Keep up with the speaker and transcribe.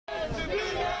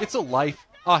It's a life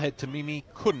Ahed Tamimi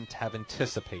couldn't have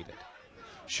anticipated.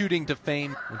 Shooting to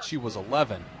fame when she was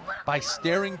 11 by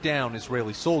staring down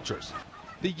Israeli soldiers,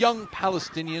 the young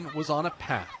Palestinian was on a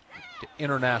path to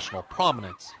international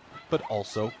prominence, but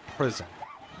also prison.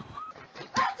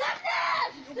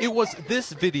 It was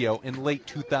this video in late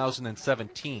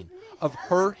 2017 of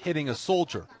her hitting a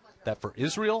soldier that for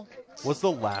Israel was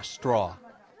the last straw.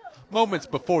 Moments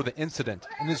before the incident,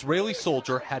 an Israeli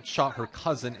soldier had shot her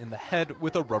cousin in the head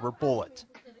with a rubber bullet.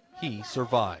 He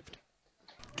survived.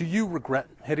 Do you regret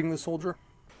hitting the soldier?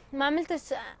 I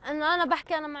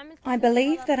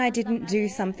believe that I didn't do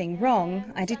something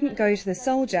wrong. I didn't go to the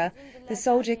soldier. The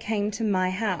soldier came to my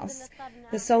house.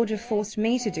 The soldier forced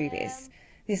me to do this.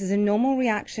 This is a normal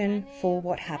reaction for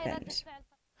what happened.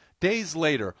 Days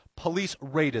later, police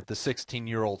raided the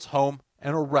 16-year-old's home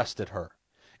and arrested her.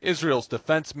 Israel's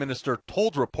defense minister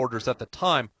told reporters at the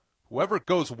time, whoever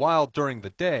goes wild during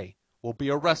the day will be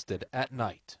arrested at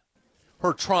night.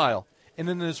 Her trial in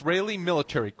an Israeli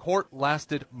military court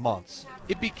lasted months.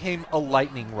 It became a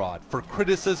lightning rod for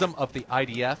criticism of the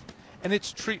IDF and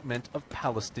its treatment of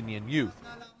Palestinian youth.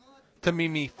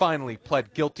 Tamimi finally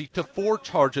pled guilty to 4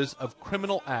 charges of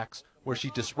criminal acts where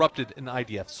she disrupted an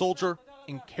IDF soldier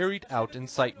and carried out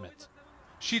incitement.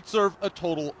 She'd serve a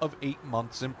total of 8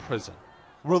 months in prison.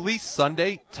 Released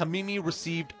Sunday, Tamimi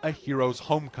received a hero's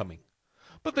homecoming.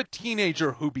 But the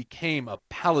teenager who became a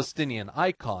Palestinian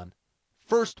icon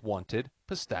first wanted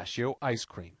pistachio ice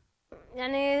cream.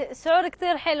 It's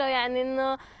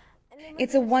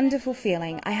a wonderful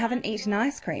feeling. I haven't eaten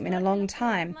ice cream in a long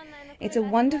time. It's a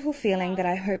wonderful feeling that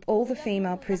I hope all the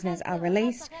female prisoners are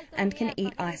released and can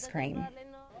eat ice cream.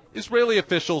 Israeli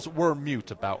officials were mute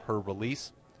about her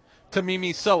release.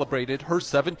 Tamimi celebrated her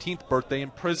 17th birthday in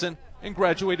prison and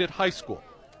graduated high school.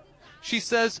 She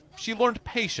says she learned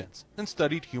patience and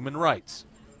studied human rights.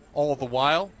 All the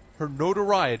while, her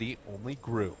notoriety only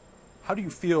grew. How do you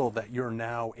feel that you're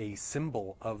now a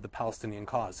symbol of the Palestinian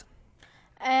cause?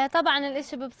 Of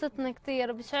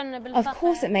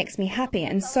course it makes me happy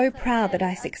and so proud that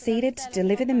I succeeded to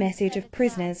deliver the message of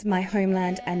prisoners, my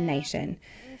homeland and nation.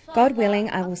 God willing,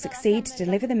 I will succeed to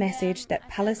deliver the message that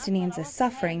Palestinians are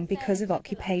suffering because of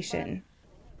occupation.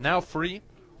 Now free,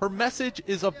 her message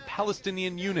is of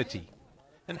Palestinian unity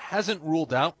and hasn't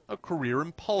ruled out a career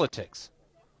in politics,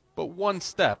 but one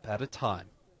step at a time.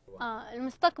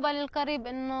 In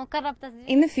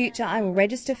the future, I will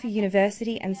register for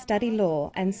university and study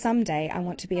law, and someday I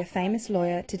want to be a famous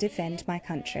lawyer to defend my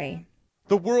country.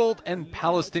 The world and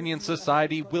Palestinian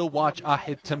society will watch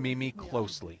Ahed Tamimi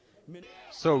closely.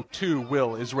 So too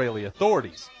will Israeli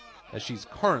authorities, as she's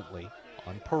currently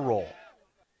on parole.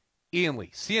 Ian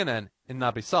Lee, CNN in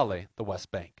Nabi Saleh, the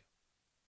West Bank.